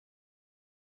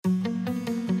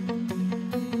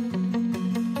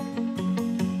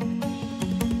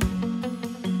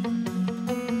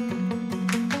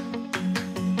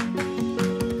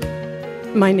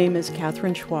My name is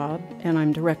Catherine Schwab, and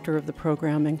I'm Director of the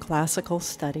Program in Classical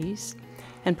Studies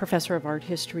and Professor of Art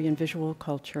History and Visual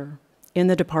Culture in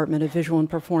the Department of Visual and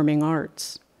Performing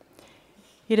Arts.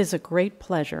 It is a great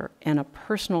pleasure and a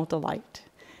personal delight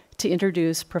to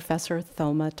introduce Professor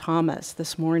Thelma Thomas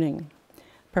this morning.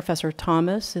 Professor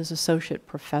Thomas is Associate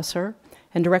Professor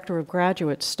and Director of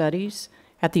Graduate Studies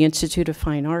at the Institute of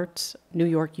Fine Arts, New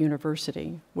York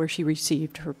University, where she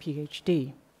received her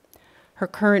PhD. Her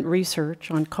current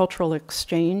research on cultural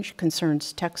exchange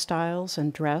concerns textiles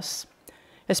and dress,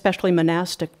 especially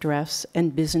monastic dress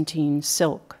and Byzantine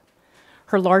silk.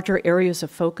 Her larger areas of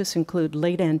focus include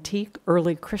late antique,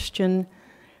 early Christian,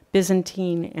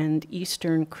 Byzantine, and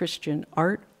Eastern Christian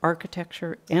art,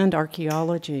 architecture, and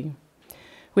archaeology.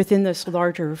 Within this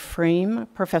larger frame,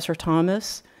 Professor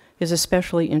Thomas is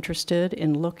especially interested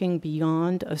in looking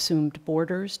beyond assumed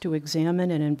borders to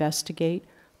examine and investigate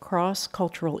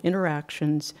cross-cultural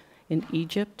interactions in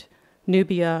Egypt,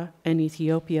 Nubia, and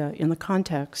Ethiopia in the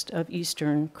context of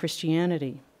Eastern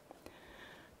Christianity.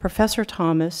 Professor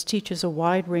Thomas teaches a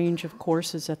wide range of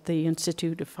courses at the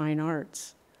Institute of Fine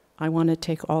Arts. I want to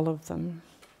take all of them,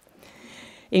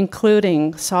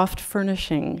 including soft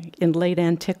furnishing in late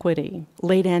antiquity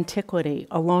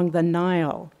along the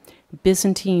Nile,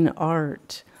 Byzantine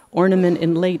art, ornament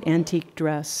in late antique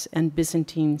dress, and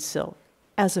Byzantine silk,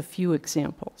 as a few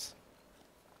examples.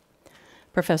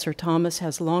 Professor Thomas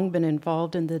has long been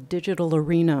involved in the digital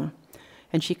arena,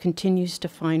 and she continues to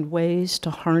find ways to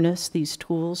harness these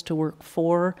tools to work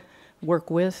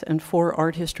with, and for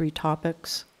art history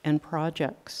topics and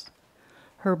projects.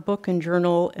 Her book and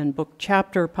journal and book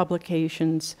chapter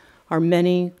publications are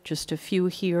many, just a few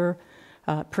here.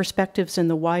 Perspectives in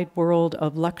the Wide World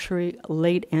of Luxury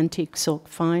Late Antique Silk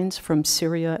Finds from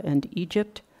Syria and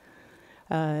Egypt,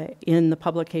 in the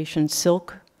publication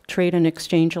Silk, Trade and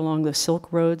Exchange Along the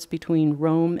Silk Roads Between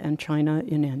Rome and China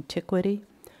in Antiquity.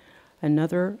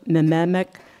 Another,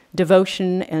 Mnemonic,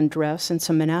 Devotion and Dress, and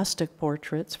some monastic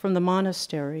portraits from the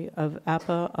Monastery of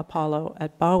Appa Apollo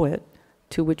at Bawit,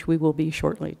 to which we will be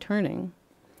shortly turning.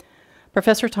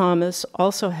 Professor Thomas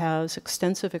also has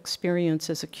extensive experience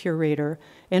as a curator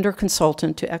and or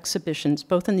consultant to exhibitions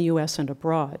both in the US and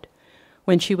abroad.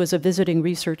 When she was a visiting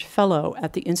research fellow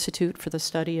at the Institute for the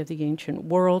Study of the Ancient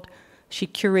World, she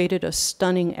curated a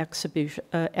stunning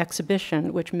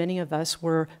exhibition, which many of us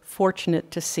were fortunate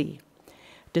to see,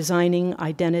 Designing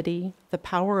Identity, the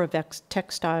Power of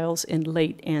Textiles in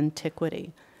Late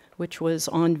Antiquity, which was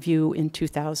on view in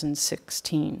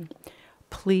 2016.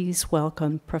 Please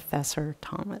welcome Professor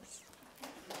Thomas.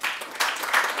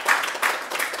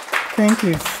 Thank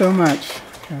you so much,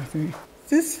 Kathy.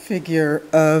 This figure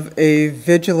of a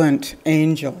vigilant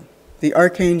angel, the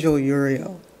Archangel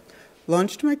Uriel,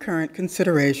 launched my current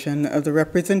consideration of the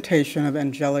representation of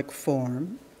angelic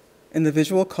form in the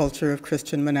visual culture of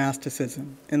Christian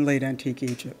monasticism in late antique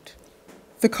Egypt.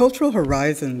 The cultural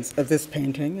horizons of this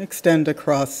painting extend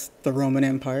across the Roman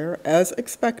Empire, as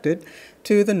expected,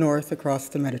 to the north across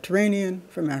the Mediterranean,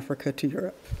 from Africa to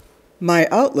Europe. My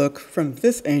outlook from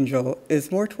this angel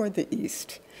is more toward the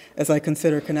east, as I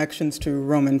consider connections to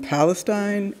Roman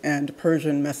Palestine and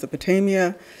Persian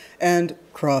Mesopotamia, and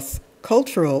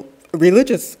cross-cultural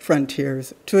religious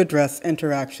frontiers to address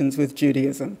interactions with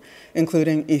Judaism,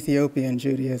 including Ethiopian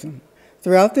Judaism.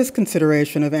 Throughout this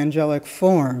consideration of angelic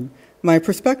form, my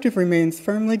perspective remains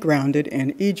firmly grounded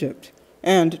in Egypt,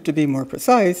 and, to be more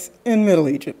precise, in Middle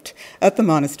Egypt, at the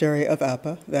Monastery of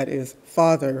Appa, that is,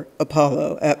 Father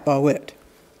Apollo at Bawit,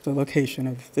 the location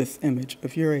of this image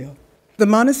of Uriel. The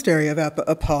Monastery of Appa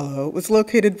Apollo was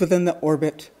located within the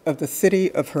orbit of the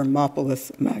city of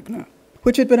Hermopolis Magna,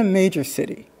 which had been a major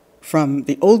city from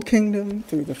the Old Kingdom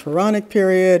through the Pharaonic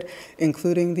period,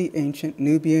 including the ancient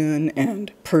Nubian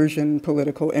and Persian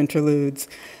political interludes,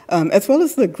 as well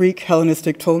as the Greek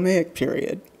Hellenistic Ptolemaic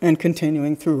period, and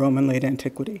continuing through Roman late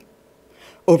antiquity.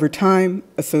 Over time,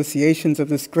 associations of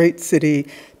this great city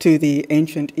to the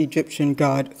ancient Egyptian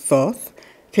god Thoth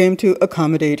came to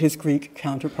accommodate his Greek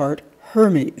counterpart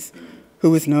Hermes,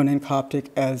 who was known in Coptic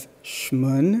as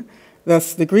Shmun.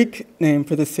 Thus, the Greek name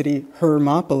for the city,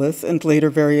 Hermopolis, and later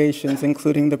variations,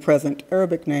 including the present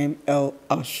Arabic name, El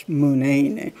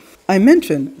Ashmunain. I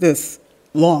mention this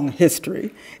long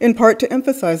history, in part to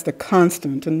emphasize the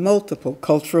constant and multiple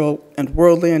cultural and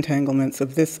worldly entanglements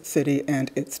of this city and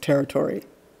its territory.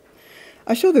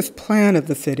 I show this plan of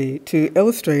the city to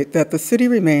illustrate that the city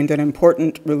remained an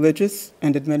important religious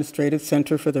and administrative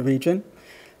center for the region,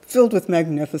 filled with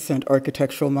magnificent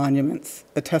architectural monuments,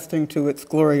 attesting to its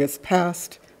glorious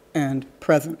past and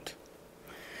present.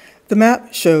 The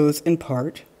map shows, in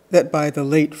part, that by the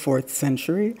late 4th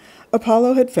century,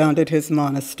 Apollo had founded his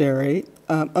monastery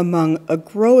among a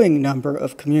growing number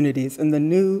of communities in the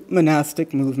new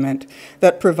monastic movement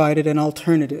that provided an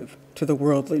alternative to the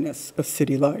worldliness of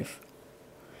city life.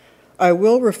 I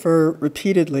will refer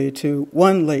repeatedly to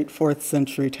one late 4th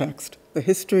century text, The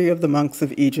History of the Monks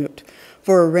of Egypt,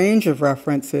 for a range of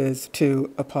references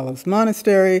to Apollo's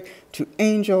monastery, to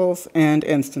angels, and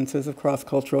instances of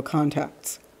cross-cultural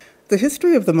contacts. The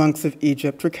History of the Monks of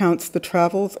Egypt recounts the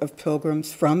travels of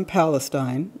pilgrims from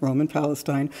Palestine, Roman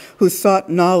Palestine, who sought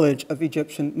knowledge of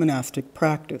Egyptian monastic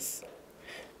practice.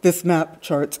 This map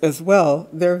charts as well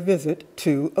their visit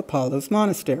to Apollo's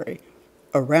monastery,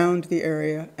 around the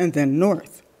area and then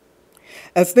north.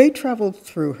 As they traveled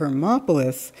through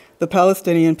Hermopolis, the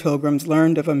Palestinian pilgrims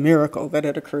learned of a miracle that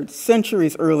had occurred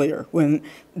centuries earlier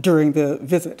during the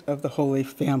visit of the Holy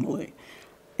Family.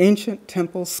 Ancient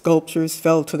temple sculptures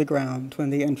fell to the ground when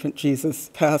the infant Jesus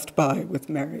passed by with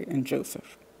Mary and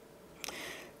Joseph.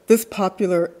 This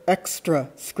popular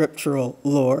extra-scriptural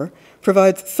lore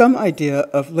provides some idea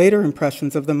of later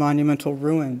impressions of the monumental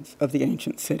ruins of the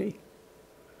ancient city.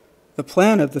 The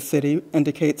plan of the city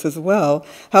indicates as well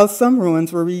how some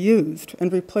ruins were reused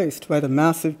and replaced by the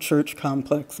massive church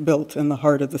complex built in the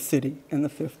heart of the city in the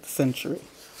 5th century.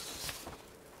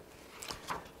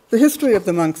 The History of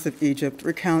the Monks of Egypt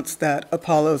recounts that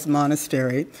Apollo's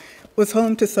monastery was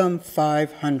home to some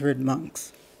 500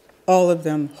 monks, all of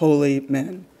them holy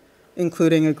men,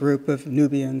 including a group of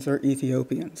Nubians or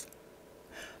Ethiopians.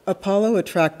 Apollo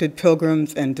attracted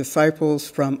pilgrims and disciples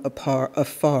from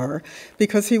afar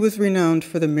because he was renowned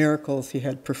for the miracles he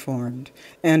had performed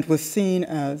and was seen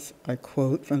as, I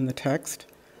quote from the text,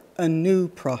 a new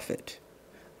prophet,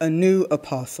 a new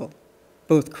apostle,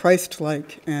 both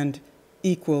Christ-like and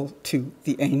equal to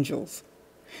the angels.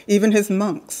 Even his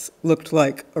monks looked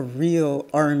like a real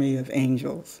army of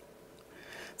angels.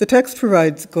 The text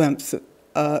provides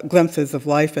glimpses of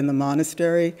life in the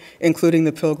monastery, including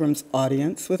the pilgrims'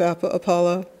 audience with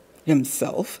Apollo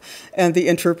himself and the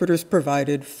interpreters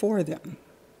provided for them.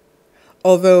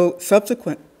 Although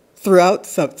throughout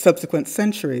subsequent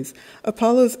centuries,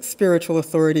 Apollo's spiritual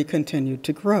authority continued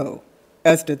to grow,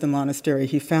 as did the monastery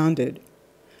he founded.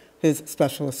 His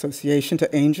special association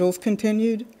to angels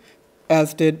continued,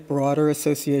 as did broader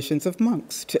associations of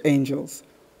monks to angels,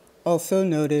 also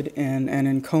noted in an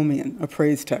encomium, a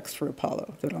praise text for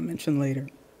Apollo that I'll mention later.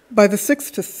 By the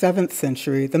 6th to 7th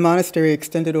century, the monastery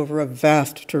extended over a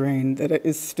vast terrain that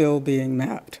is still being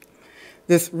mapped.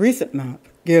 This recent map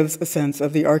gives a sense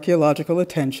of the archaeological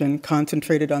attention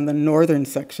concentrated on the northern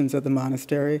sections of the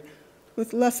monastery,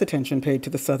 with less attention paid to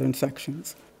the southern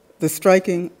sections. The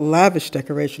striking, lavish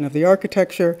decoration of the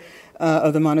architecture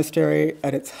of the monastery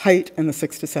at its height in the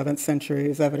 6th to 7th century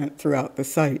is evident throughout the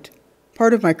site.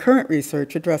 Part of my current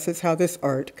research addresses how this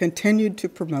art continued to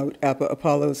promote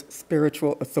Apollo's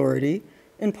spiritual authority,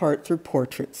 in part through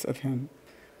portraits of him.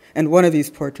 And one of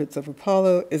these portraits of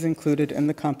Apollo is included in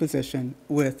the composition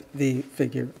with the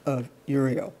figure of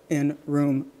Uriel in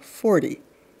room 40.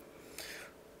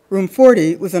 Room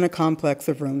 40 was in a complex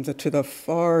of rooms to the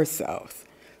far south.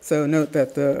 So note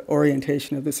that the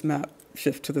orientation of this map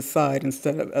shifts to the side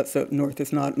instead of, so north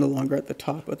is no longer at the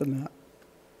top of the map.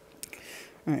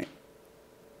 All right.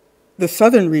 The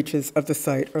southern reaches of the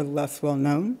site are less well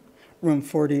known. Room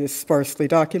 40 is sparsely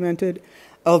documented,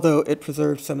 although it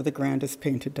preserves some of the grandest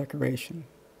painted decoration.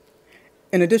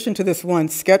 In addition to this one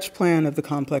sketch plan of the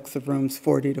complex of rooms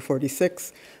 40 to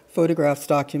 46, photographs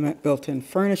document built-in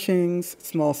furnishings,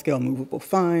 small-scale movable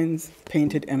finds,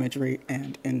 painted imagery,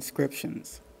 and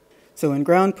inscriptions. So in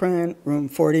ground plan, room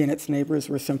 40 and its neighbors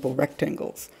were simple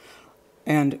rectangles,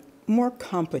 and more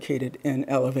complicated in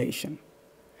elevation.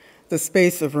 The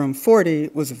space of room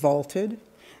 40 was vaulted,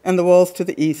 and the walls to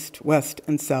the east, west,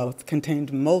 and south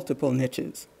contained multiple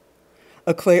niches.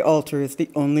 A clay altar is the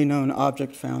only known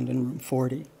object found in room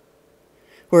 40.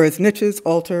 Whereas niches,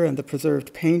 altar, and the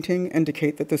preserved painting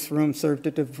indicate that this room served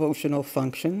a devotional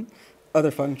function,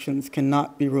 other functions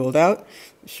cannot be ruled out.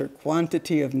 The sheer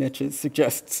quantity of niches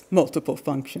suggests multiple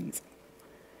functions.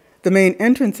 The main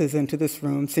entrances into this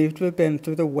room seem to have been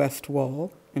through the west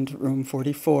wall into room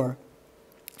 44.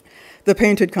 The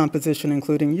painted composition,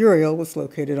 including Uriel, was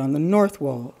located on the north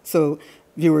wall, so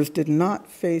viewers did not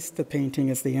face the painting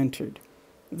as they entered.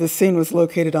 The scene was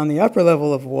located on the upper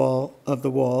level of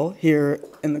the wall, here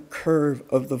in the curve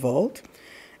of the vault.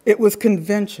 It was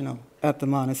conventional at the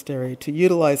monastery to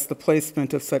utilize the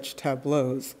placement of such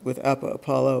tableaus with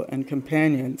Apollo and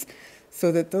companions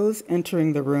so that those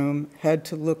entering the room had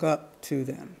to look up to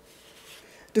them.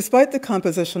 Despite the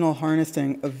compositional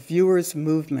harnessing of viewers'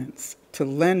 movements to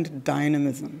lend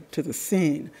dynamism to the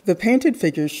scene, the painted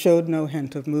figures showed no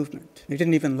hint of movement. They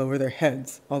didn't even lower their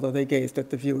heads, although they gazed at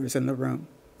the viewers in the room.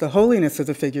 The holiness of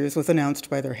the figures was announced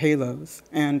by their halos,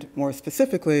 and more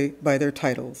specifically, by their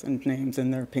titles and names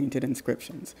in their painted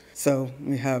inscriptions. So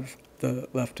we have the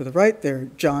left to the right there,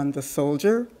 John the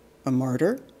Soldier, a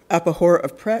martyr, Apahor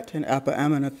of Pret and Apa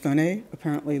Amanathone,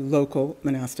 apparently local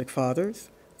monastic fathers,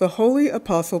 the Holy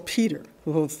Apostle Peter,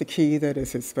 who holds the key that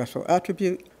is his special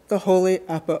attribute, the Holy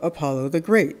Apa Apollo the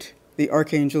Great, the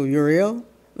Archangel Uriel,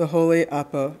 the Holy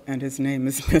Apa, and his name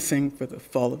is missing for the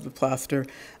fall of the plaster,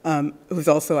 who's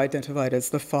also identified as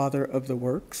the Father of the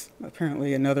Works,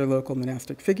 apparently another local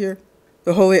monastic figure,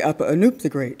 the Holy Apa Anup the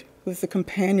Great, who's the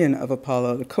companion of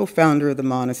Apollo, the co-founder of the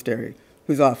monastery,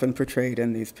 who's often portrayed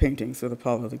in these paintings of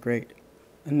Apollo the Great.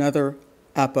 Another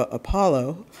Apa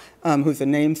Apollo, who's a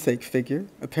namesake figure,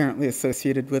 apparently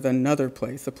associated with another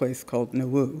place, a place called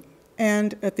Nawu.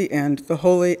 And at the end, the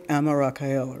Holy Amma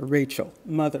Rachael, or Rachel,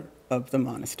 mother of the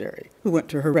monastery, who went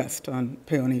to her rest on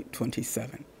Peony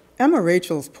 27. Amma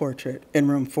Rachel's portrait in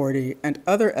room 40 and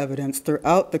other evidence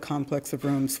throughout the complex of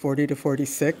rooms 40 to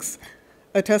 46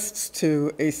 attests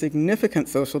to a significant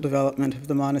social development of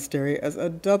the monastery as a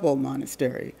double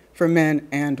monastery for men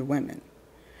and women.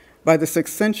 By the 6th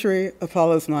century,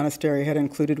 Apollo's monastery had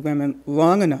included women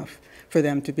long enough for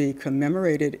them to be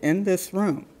commemorated in this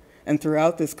room and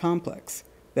throughout this complex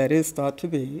that is thought to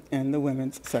be in the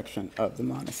women's section of the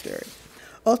monastery.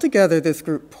 Altogether, this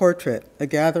group portrait, a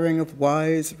gathering of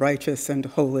wise, righteous, and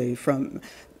holy from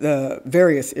the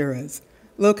various eras,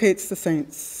 locates the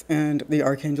saints and the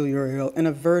Archangel Uriel in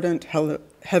a verdant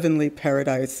heavenly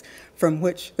paradise from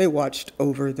which they watched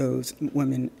over those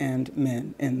women and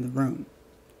men in the room.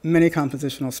 Many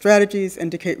compositional strategies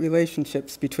indicate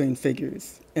relationships between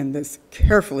figures in this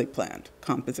carefully planned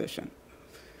composition.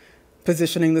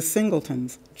 Positioning the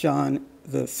singletons, John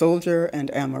the Soldier and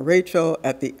Amma Rachel,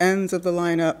 at the ends of the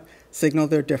lineup signal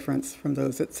their difference from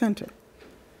those at center.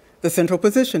 The central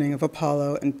positioning of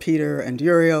Apollo and Peter and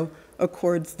Uriel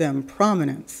accords them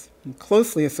prominence and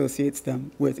closely associates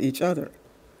them with each other.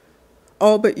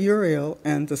 All but Uriel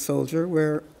and the soldier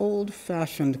wear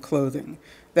old-fashioned clothing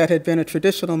that had been a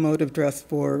traditional mode of dress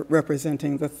for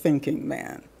representing the thinking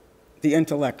man, the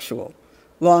intellectual,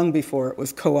 long before it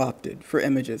was co-opted for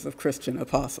images of Christian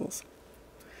apostles.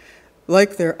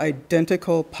 Like their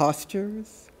identical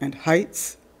postures and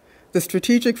heights, the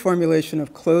strategic formulation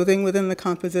of clothing within the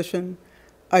composition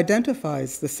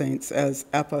identifies the saints as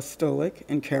apostolic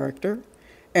in character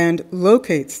and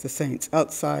locates the saints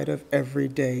outside of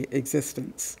everyday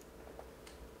existence,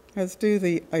 as do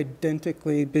the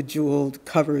identically bejeweled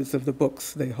covers of the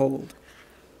books they hold.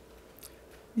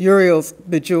 Uriel's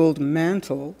bejeweled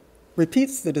mantle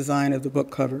repeats the design of the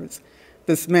book covers.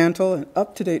 This mantle, an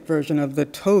up-to-date version of the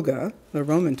toga, the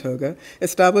Roman toga,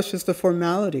 establishes the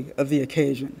formality of the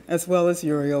occasion, as well as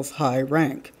Uriel's high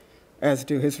rank, as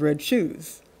do his red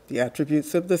shoes, the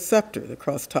attributes of the scepter, the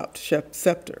cross-topped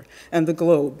scepter, and the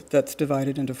globe that's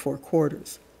divided into 4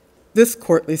 quarters. This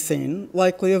courtly scene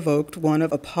likely evoked one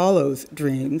of Apollo's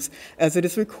dreams, as it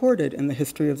is recorded in the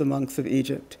history of the monks of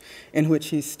Egypt, in which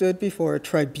he stood before a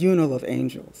tribunal of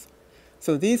angels.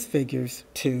 So these figures,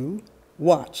 too,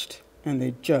 watched and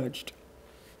they judged.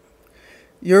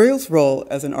 Uriel's role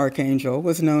as an archangel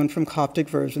was known from Coptic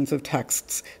versions of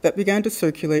texts that began to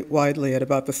circulate widely at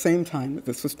about the same time that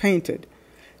this was painted,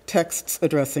 texts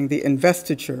addressing the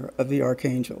investiture of the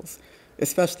archangels,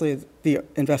 especially the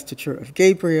investiture of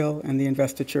Gabriel and the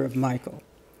investiture of Michael.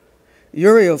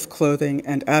 Uriel's clothing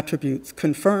and attributes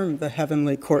confirm the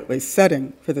heavenly courtly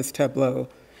setting for this tableau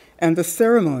and the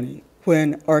ceremony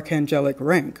when archangelic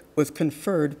rank was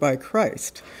conferred by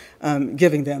Christ,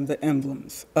 giving them the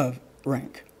emblems of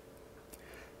rank.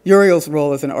 Uriel's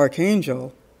role as an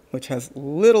archangel, which has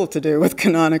little to do with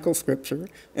canonical scripture,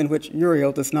 in which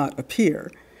Uriel does not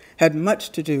appear, had much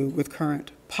to do with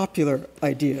current popular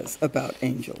ideas about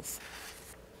angels.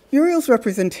 Uriel's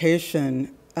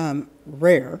representation,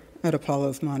 rare at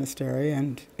Apollo's monastery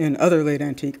and in other late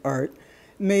antique art,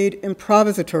 made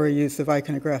improvisatory use of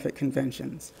iconographic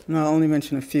conventions. And I'll only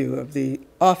mention a few of the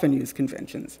often used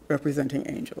conventions representing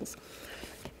angels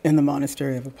in the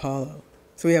monastery of Apollo.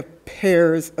 So we have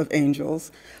pairs of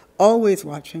angels, always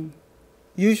watching,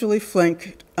 usually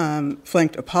flanked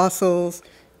apostles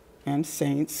and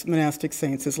saints, monastic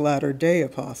saints as latter-day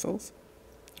apostles,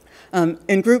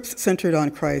 in groups centered on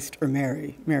Christ or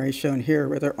Mary, Mary shown here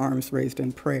with her arms raised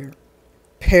in prayer.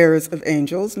 Pairs of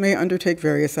angels may undertake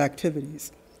various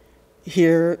activities.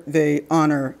 Here they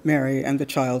honor Mary and the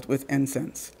child with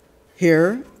incense.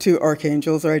 Here, two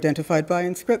archangels are identified by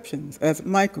inscriptions as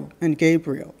Michael and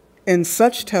Gabriel. In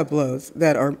such tableaus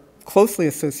that are closely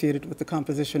associated with the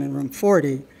composition in room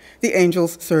 40, the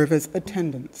angels serve as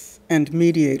attendants and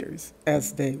mediators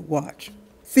as they watch.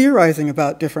 Theorizing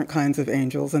about different kinds of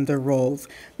angels and their roles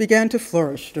began to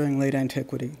flourish during late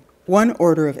antiquity. One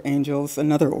order of angels,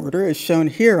 another order, is shown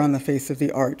here on the face of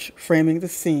the arch, framing the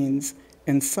scenes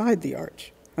inside the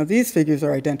arch. Now, these figures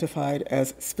are identified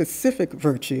as specific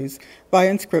virtues by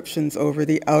inscriptions over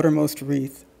the outermost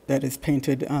wreath that is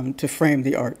painted to frame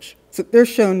the arch. So they're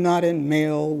shown not in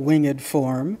male winged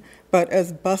form, but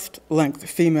as bust-length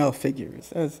female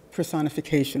figures, as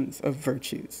personifications of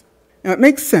virtues. Now, it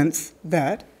makes sense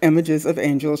that images of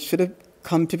angels should have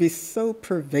come to be so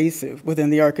pervasive within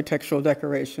the architectural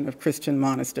decoration of Christian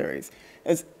monasteries,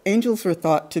 as angels were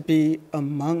thought to be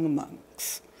among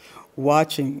monks,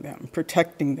 watching them,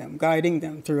 protecting them, guiding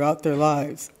them throughout their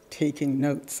lives, taking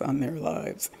notes on their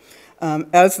lives,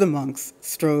 as the monks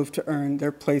strove to earn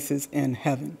their places in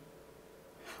heaven.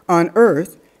 On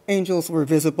earth, angels were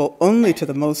visible only to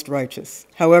the most righteous.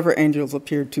 However, angels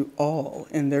appeared to all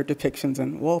in their depictions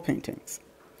and wall paintings.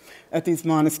 At these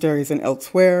monasteries and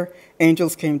elsewhere,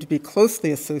 angels came to be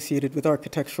closely associated with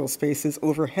architectural spaces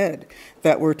overhead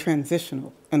that were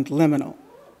transitional and liminal,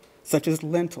 such as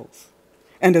lintels.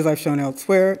 And as I've shown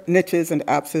elsewhere, niches and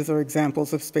apses are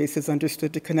examples of spaces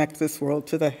understood to connect this world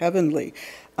to the heavenly,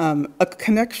 a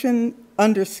connection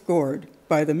underscored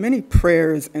by the many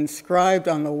prayers inscribed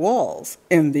on the walls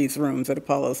in these rooms at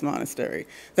Apollo's monastery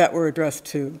that were addressed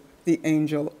to the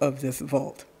angel of this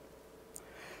vault.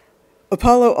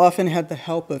 Apollo often had the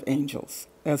help of angels,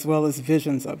 as well as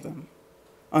visions of them.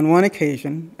 On one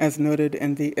occasion, as noted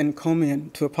in the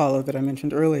encomium to Apollo that I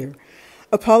mentioned earlier,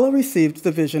 Apollo received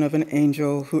the vision of an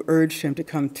angel who urged him to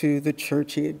come to the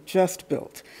church he had just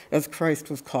built, as Christ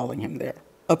was calling him there.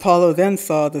 Apollo then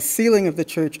saw the ceiling of the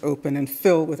church open and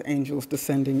fill with angels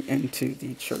descending into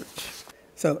the church.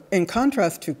 So in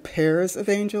contrast to pairs of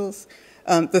angels,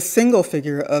 the single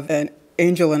figure of an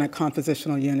angel in a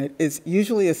compositional unit is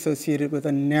usually associated with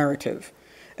a narrative,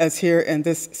 as here in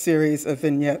this series of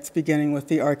vignettes beginning with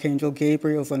the Archangel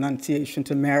Gabriel's annunciation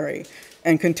to Mary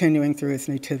and continuing through his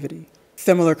nativity.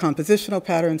 Similar compositional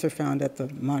patterns are found at the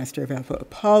Monastery of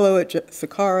Apollo, at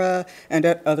Saqqara, and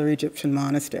at other Egyptian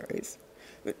monasteries.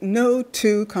 But no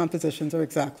two compositions are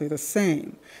exactly the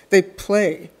same. They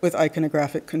play with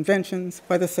iconographic conventions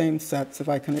by the same sets of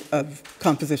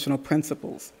compositional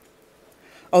principles.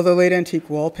 Although late antique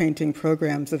wall painting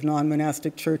programs of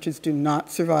non-monastic churches do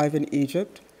not survive in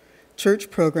Egypt,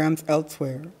 church programs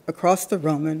elsewhere, across the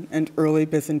Roman and early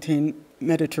Byzantine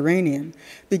Mediterranean,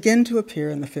 begin to appear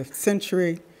in the 5th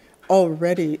century,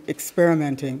 already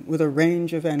experimenting with a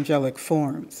range of angelic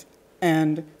forms,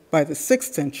 and by the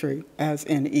 6th century, as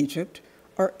in Egypt,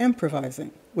 are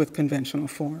improvising with conventional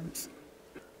forms.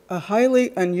 A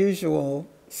highly unusual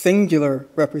singular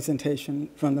representation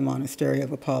from the Monastery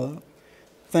of Apollo,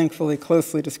 thankfully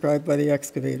closely described by the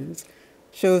excavators,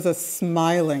 shows a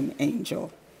smiling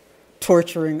angel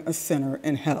torturing a sinner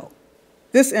in hell.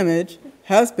 This image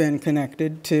has been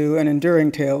connected to an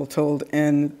enduring tale told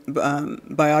in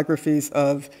biographies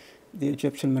of the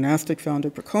Egyptian monastic founder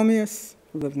Pachomius,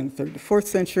 who lived in the 3rd to 4th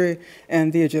century,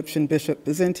 and the Egyptian bishop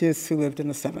Byzantius, who lived in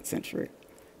the 7th century.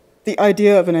 The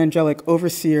idea of an angelic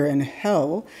overseer in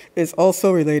hell is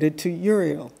also related to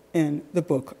Uriel in the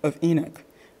Book of Enoch,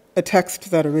 a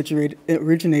text that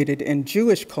originated in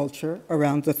Jewish culture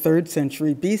around the 3rd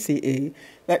century BCE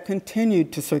that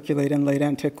continued to circulate in late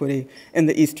antiquity in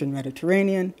the Eastern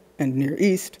Mediterranean and Near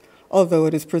East, although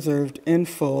it is preserved in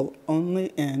full only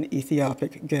in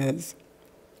Ethiopic Ge'ez.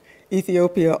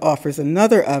 Ethiopia offers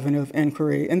another avenue of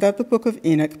inquiry in that the Book of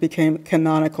Enoch became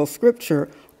canonical scripture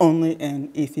only in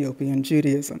Ethiopian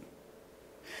Judaism.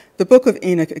 The Book of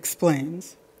Enoch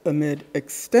explains, amid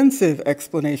extensive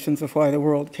explanations of why the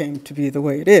world came to be the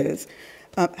way it is,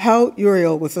 how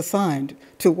Uriel was assigned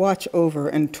to watch over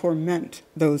and torment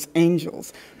those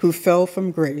angels who fell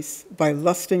from grace by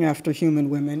lusting after human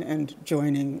women and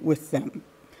joining with them.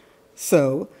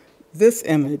 So, this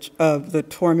image of the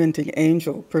tormenting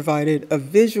angel provided a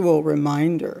visual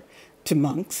reminder to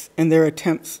monks in their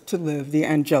attempts to live the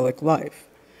angelic life,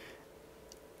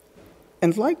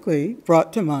 and likely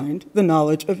brought to mind the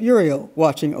knowledge of Uriel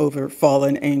watching over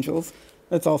fallen angels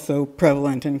that's also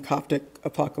prevalent in Coptic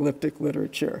apocalyptic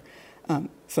literature.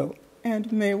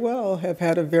 And may well have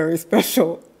had a very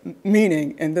special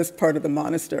meaning in this part of the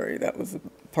monastery that was a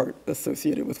part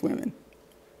associated with women.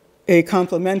 A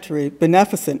complementary,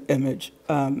 beneficent image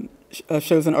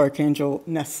shows an archangel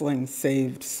nestling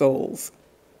saved souls.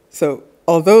 So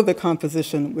although the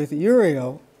composition with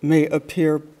Uriel may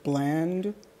appear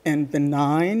bland and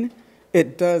benign,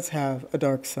 it does have a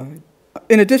dark side.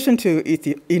 In addition to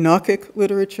Enochic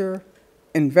literature,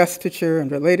 investiture, and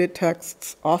related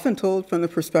texts, often told from the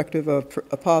perspective of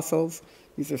apostles,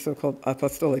 these are so-called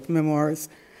apostolic memoirs,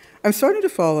 I'm starting to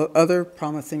follow other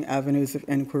promising avenues of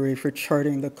inquiry for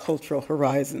charting the cultural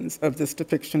horizons of this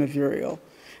depiction of Uriel,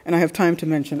 and I have time to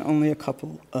mention only a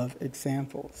couple of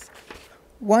examples.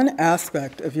 One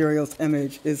aspect of Uriel's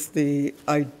image is the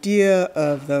idea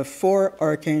of the four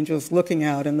archangels looking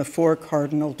out in the four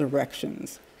cardinal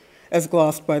directions, as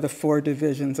glossed by the four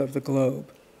divisions of the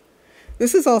globe.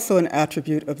 This is also an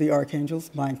attribute of the archangels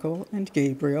Michael and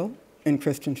Gabriel in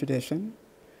Christian tradition.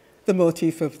 The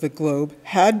motif of the globe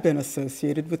had been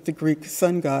associated with the Greek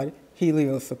sun god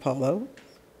Helios Apollo.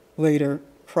 Later,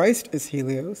 Christ is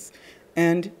Helios.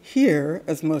 And here,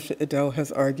 as Moshe Idel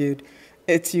has argued,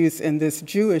 its use in this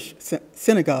Jewish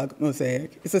synagogue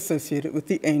mosaic is associated with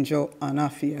the angel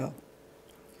Anaphiel.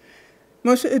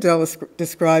 Moshe Idel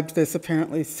described this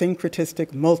apparently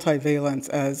syncretistic multivalence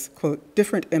as, quote,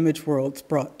 different image worlds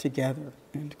brought together,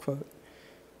 end quote.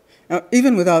 Now,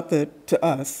 even without the, to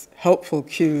us, helpful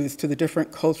cues to the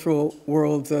different cultural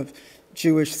worlds of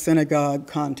Jewish synagogue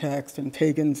context and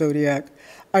pagan zodiac,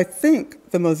 I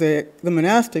think the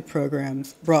monastic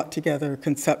programs brought together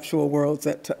conceptual worlds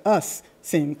that to us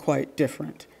seem quite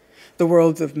different. The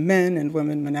worlds of men and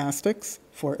women monastics,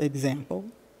 for example,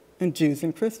 and Jews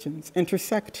and Christians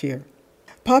intersect here.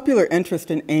 Popular interest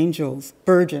in angels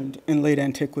burgeoned in late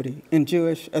antiquity, in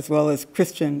Jewish as well as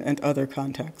Christian and other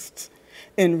contexts,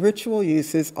 in ritual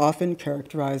uses often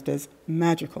characterized as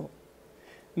magical.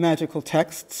 Magical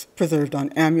texts preserved on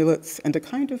amulets and a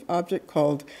kind of object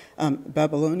called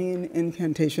Babylonian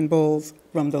incantation bowls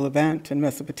from the Levant and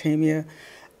Mesopotamia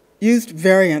used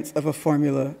variants of a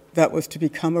formula that was to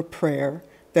become a prayer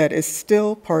that is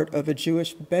still part of a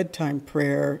Jewish bedtime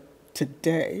prayer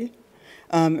today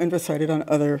and recited on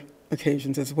other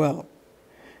occasions as well.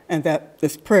 And that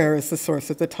this prayer is the source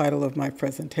of the title of my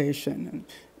presentation, and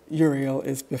Uriel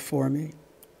is before me.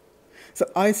 So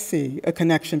I see a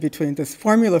connection between this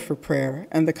formula for prayer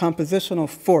and the compositional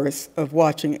force of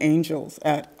watching angels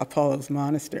at Apollo's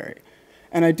monastery.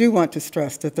 And I do want to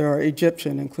stress that there are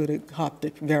Egyptian, including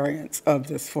Coptic, variants of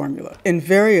this formula. In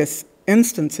various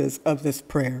instances of this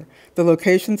prayer, the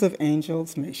locations of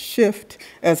angels may shift,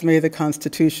 as may the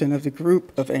constitution of the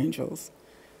group of angels.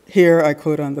 Here I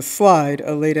quote on the slide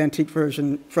a late antique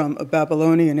version from a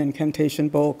Babylonian incantation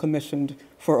bowl commissioned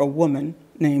for a woman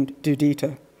named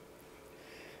Dudita.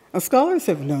 Now, scholars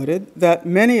have noted that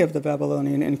many of the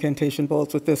Babylonian incantation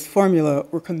bowls with this formula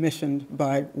were commissioned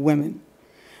by women.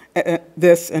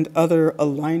 This and other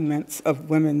alignments of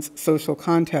women's social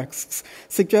contexts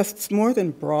suggests more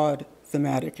than broad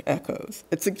thematic echoes.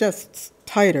 It suggests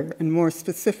tighter and more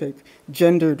specific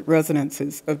gendered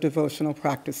resonances of devotional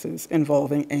practices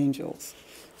involving angels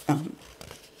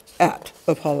at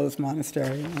Apollo's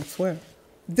monastery and elsewhere.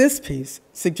 This piece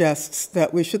suggests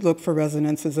that we should look for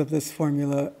resonances of this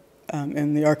formula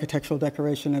in the architectural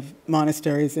decoration of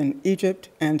monasteries in Egypt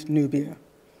and Nubia.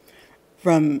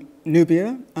 From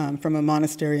Nubia, from a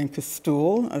monastery in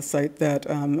Castule, a site that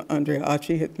Andrea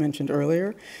Acci had mentioned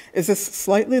earlier, is a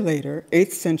slightly later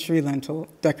 8th century lintel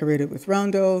decorated with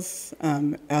roundels,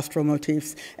 astral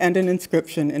motifs, and an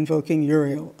inscription invoking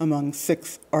Uriel among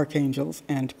 6 archangels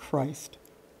and Christ.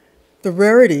 The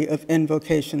rarity of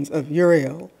invocations of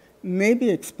Uriel may be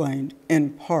explained,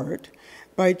 in part,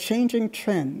 by changing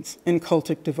trends in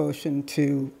cultic devotion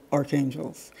to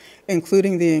archangels,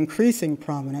 including the increasing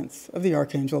prominence of the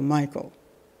archangel Michael,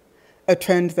 a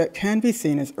trend that can be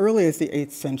seen as early as the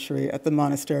 8th century at the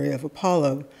monastery of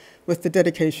Apollo, with the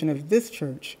dedication of this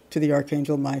church to the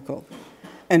archangel Michael,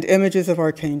 and images of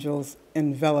archangels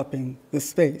enveloping the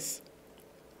space.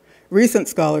 Recent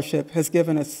scholarship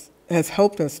has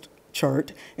helped us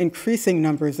chart increasing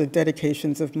numbers of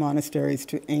dedications of monasteries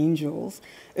to angels,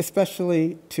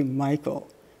 especially to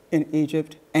Michael, in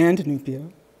Egypt and Nubia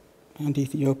and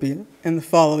Ethiopia in the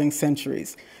following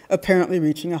centuries, apparently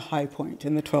reaching a high point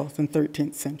in the 12th and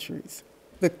 13th centuries.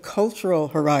 The cultural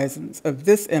horizons of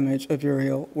this image of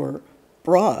Uriel were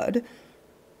broad,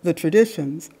 the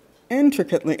traditions,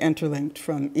 intricately interlinked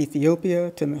from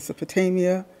Ethiopia to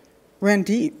Mesopotamia, ran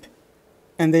deep,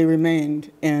 and they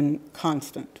remained in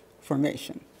constant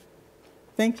formation.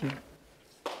 Thank you.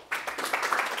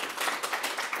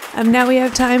 Now we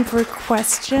have time for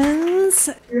questions.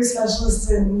 You're a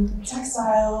specialist in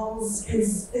textiles.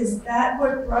 Is that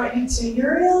what brought you to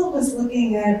Uriel? Was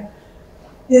looking at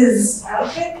his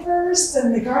outfit first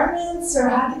and the garments, or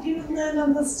how did you land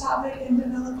on this topic and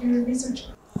develop your research?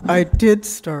 I did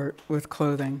start with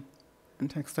clothing. and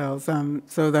textiles.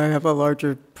 So that I have a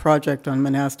larger project on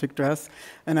monastic dress,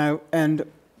 and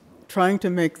trying to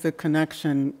make the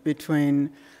connection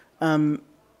between the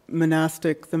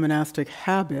monastic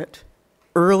habit,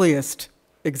 earliest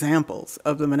examples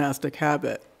of the monastic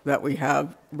habit that we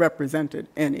have represented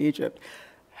in Egypt,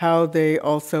 how they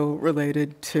also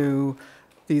related to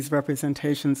these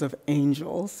representations of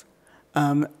angels,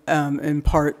 in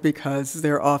part because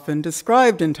they're often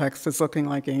described in texts as looking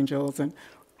like angels, and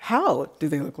how do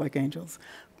they look like angels?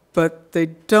 But they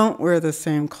don't wear the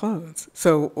same clothes.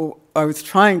 So I was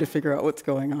trying to figure out what's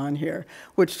going on here,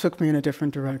 which took me in a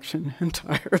different direction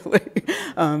entirely.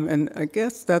 And I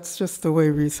guess that's just the way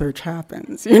research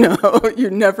happens, you know? You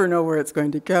never know where it's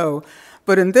going to go.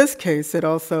 But in this case, it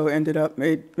also ended up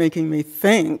making me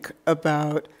think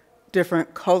about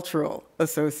different cultural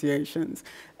associations.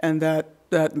 And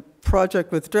that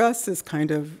project with dress is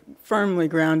kind of firmly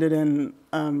grounded in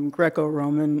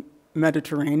Greco-Roman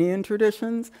Mediterranean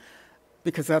traditions,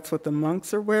 because that's what the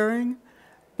monks are wearing.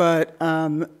 But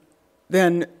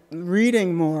then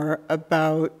reading more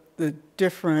about the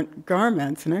different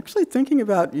garments and actually thinking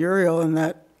about Uriel and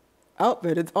that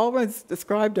outfit, it's always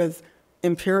described as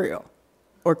imperial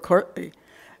or courtly.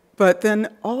 But then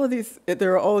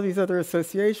there are all of these other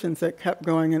associations that kept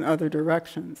going in other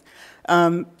directions.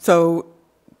 So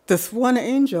this one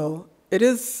angel, it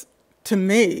is, to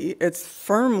me, it's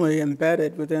firmly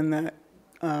embedded within that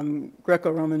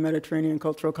Greco-Roman Mediterranean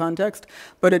cultural context,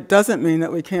 but it doesn't mean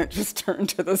that we can't just turn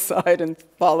to the side and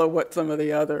follow what some of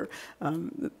the other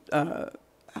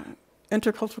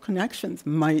intercultural connections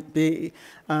might be.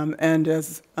 And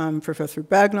as Professor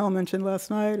Bagnall mentioned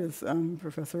last night, as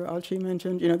Professor Alchi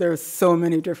mentioned, you know, there are so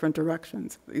many different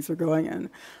directions these are going in.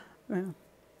 Yeah.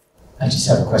 I just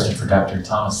have a question for Dr.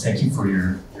 Thomas. Thank you for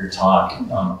your talk.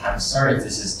 I'm sorry if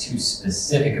this is too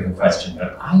specific of a question,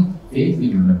 but I vaguely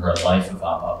remember a life of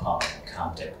Abba Apollo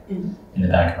Coptic in the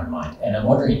back of my mind. And I'm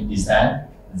wondering, is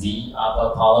that the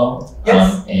Abba Apollo?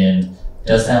 Yes. And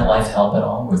does that life help at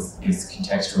all with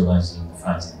contextualizing the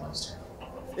finds in the monastery?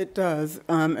 It does,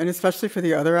 and especially for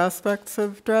the other aspects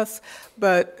of dress,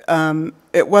 but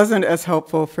it wasn't as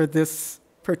helpful for this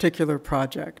particular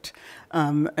project.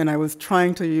 And I was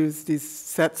trying to use these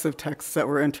sets of texts that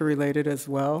were interrelated as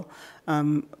well.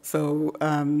 So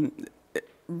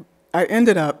I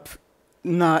ended up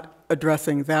not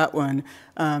addressing that one,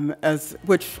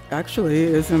 which actually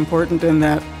is important in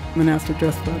that monastic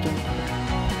dress project.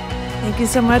 Thank you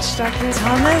so much, Dr.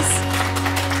 Thomas.